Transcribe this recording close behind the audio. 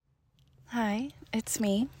Hi, it's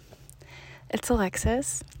me. It's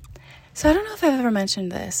Alexis. So I don't know if I've ever mentioned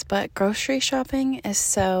this, but grocery shopping is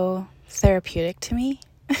so therapeutic to me.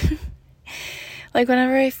 Like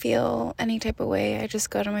whenever I feel any type of way, I just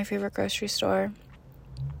go to my favorite grocery store.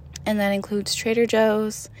 And that includes Trader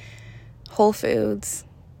Joe's, Whole Foods,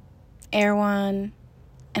 Erewhon,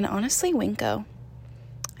 and honestly, Winco.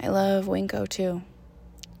 I love Winco too.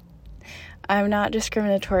 I'm not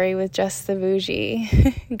discriminatory with just the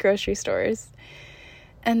bougie grocery stores.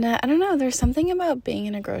 And I don't know, there's something about being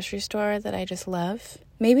in a grocery store that I just love.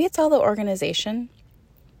 Maybe it's all the organization,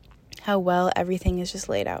 how well everything is just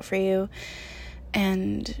laid out for you.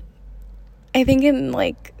 And I think in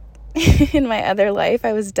in my other life,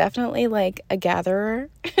 I was definitely like a gatherer.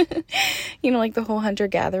 Like the whole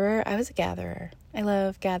hunter-gatherer. I was a gatherer. I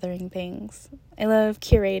love gathering things. I love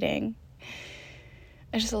curating.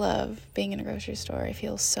 I just love being in a grocery store. I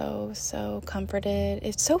feel so comforted.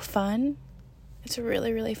 It's so fun. It's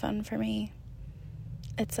really, really fun for me.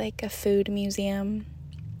 It's like a food museum,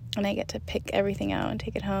 and I get to pick everything out and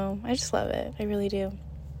take it home. I just love it. I really do.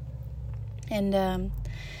 And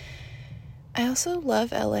I also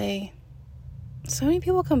love LA. So many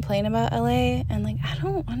people complain about LA, and I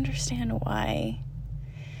don't understand why.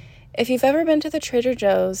 If you've ever been to the Trader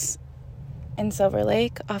Joe's in Silver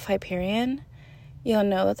Lake off Hyperion, you'll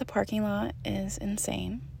know that the parking lot is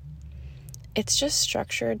insane. It's just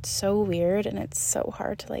structured so weird, and it's so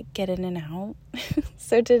hard to get in and out.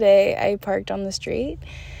 So today I parked on the street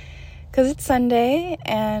because it's Sunday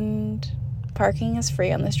and parking is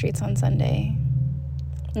free on the streets on Sunday.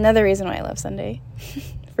 Another reason why I love Sunday.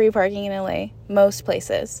 Free parking in LA, most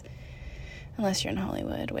places. Unless you're in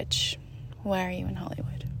Hollywood, which, why are you in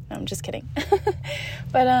Hollywood? No, I'm just kidding.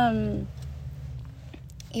 But,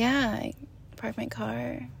 I park my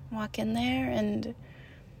car, walk in there, and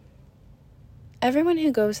everyone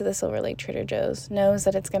who goes to the Silver Lake Trader Joe's knows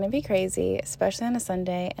that it's going to be crazy, especially on a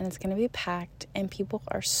Sunday, and it's going to be packed, and people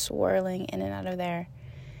are swirling in and out of there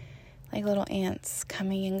like little ants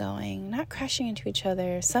coming and going, not crashing into each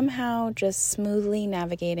other, somehow just smoothly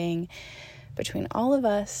navigating between all of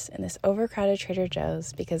us in this overcrowded Trader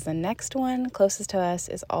Joe's, because the next one closest to us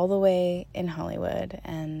is all the way in Hollywood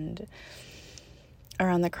and are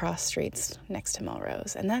on the cross streets next to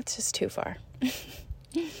Melrose, and that's just too far.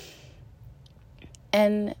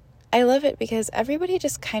 And I love it because everybody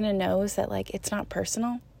just kind of knows that it's not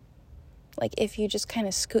personal. If you just kind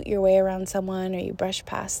of scoot your way around someone, or you brush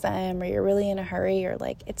past them, or you're really in a hurry, or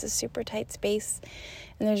it's a super tight space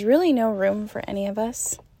and there's really no room for any of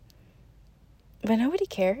us, but nobody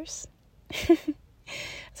cares. That's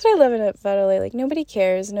what I love about LA. Nobody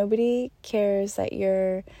cares. Nobody cares that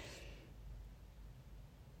you're,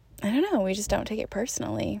 I don't know, we just don't take it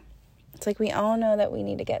personally. It's we all know that we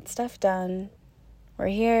need to get stuff done. We're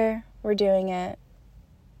here, we're doing it.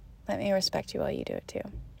 Let me respect you while you do it too.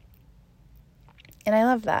 And I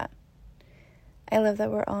love that. I love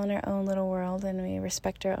that we're all in our own little world and we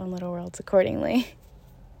respect our own little worlds accordingly.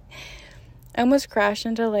 I almost crashed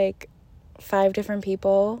into 5 different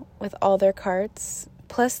people with all their carts,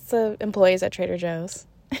 plus the employees at Trader Joe's.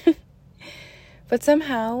 But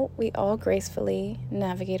somehow we all gracefully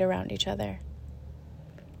navigate around each other.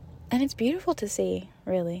 And it's beautiful to see,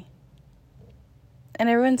 really. And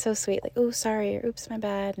everyone's so sweet, oh, sorry, or oops, my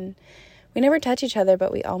bad. And we never touch each other,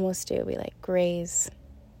 but we almost do. We graze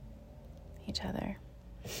each other.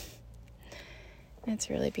 And it's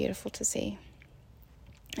really beautiful to see.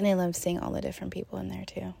 And I love seeing all the different people in there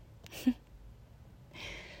too.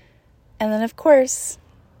 And then, of course,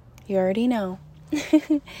 you already know,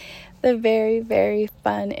 the very, very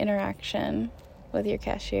fun interaction with your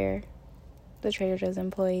cashier, the Trader Joe's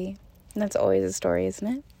employee. And that's always a story, isn't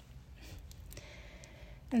it?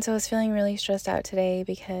 And so I was feeling really stressed out today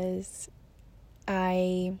because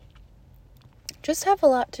I just have a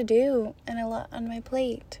lot to do and a lot on my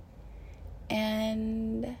plate.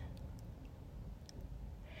 And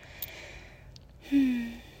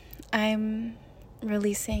I'm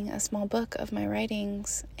releasing a small book of my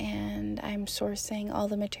writings, and I'm sourcing all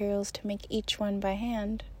the materials to make each one by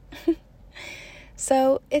hand.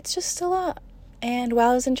 So it's just a lot. And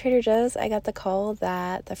while I was in Trader Joe's, I got the call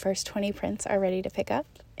that the first 20 prints are ready to pick up,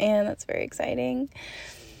 and that's very exciting.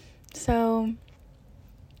 So I'm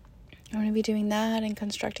going to be doing that and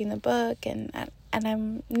constructing the book, and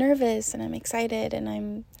I'm nervous, and I'm excited, and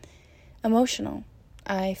I'm emotional.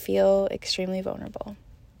 I feel extremely vulnerable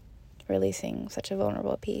releasing such a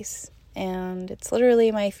vulnerable piece, and it's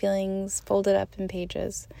literally my feelings folded up in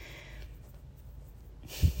pages.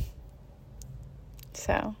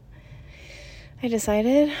 So I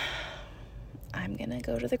decided I'm gonna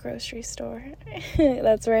go to the grocery store.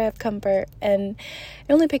 That's where I have comfort. And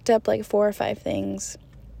I only picked up like 4 or 5 things.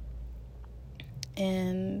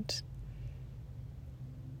 And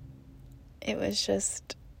it was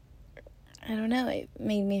just, I don't know, it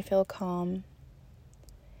made me feel calm.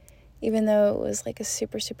 Even though it was like a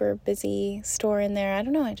super, super busy store in there, I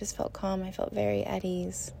don't know, I just felt calm. I felt very at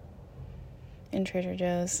ease in Trader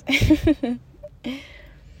Joe's.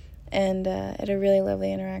 And I had a really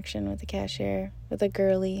lovely interaction with the cashier, with a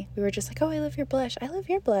girly. We were just like, oh, I love your blush. I love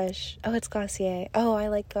your blush. Oh, it's Glossier. Oh, I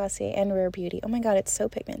like Glossier and Rare Beauty. Oh my God, it's so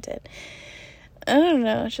pigmented. I don't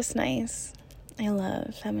know, it's just nice. I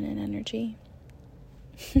love feminine energy.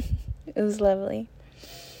 It was lovely.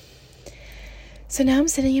 So now I'm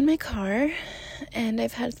sitting in my car, and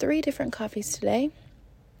I've had 3 different coffees today.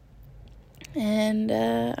 And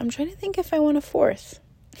I'm trying to think if I want a 4th.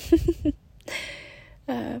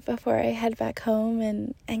 Before I head back home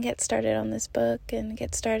and get started on this book and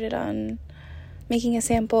get started on making a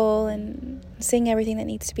sample and seeing everything that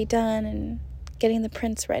needs to be done and getting the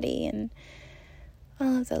prints ready and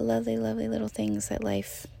all of the lovely, lovely little things that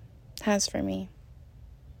life has for me.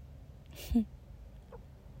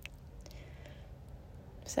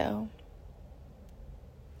 So,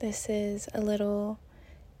 this is a little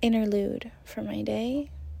interlude for my day,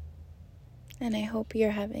 and I hope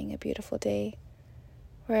you're having a beautiful day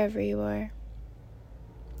wherever you are.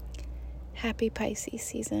 Happy Pisces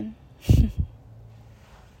season.